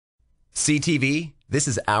CTV, this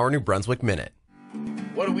is our New Brunswick Minute.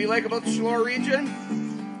 What do we like about the Chaleur Region?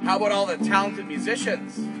 How about all the talented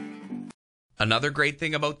musicians? Another great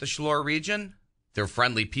thing about the Chaleur Region? Their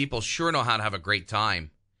friendly people sure know how to have a great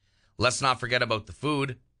time. Let's not forget about the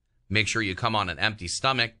food. Make sure you come on an empty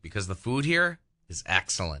stomach because the food here is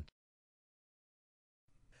excellent.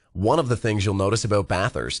 One of the things you'll notice about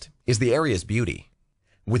Bathurst is the area's beauty.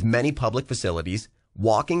 With many public facilities,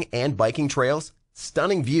 walking and biking trails,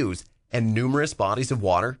 stunning views, and numerous bodies of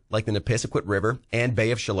water like the Nipissaquit River and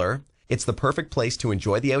Bay of Chaleur, it's the perfect place to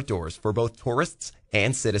enjoy the outdoors for both tourists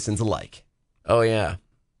and citizens alike. Oh yeah,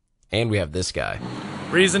 and we have this guy.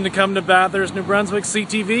 Reason to come to Bathurst, New Brunswick,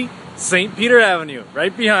 CTV? St. Peter Avenue,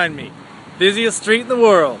 right behind me. Busiest street in the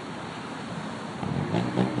world.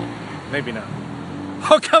 Maybe not.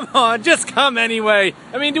 Oh, come on, just come anyway.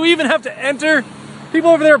 I mean, do we even have to enter? People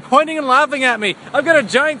over there are pointing and laughing at me. I've got a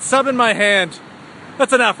giant sub in my hand.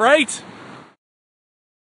 That's enough, right?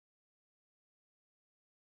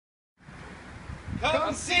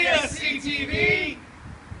 Come see us, CTV!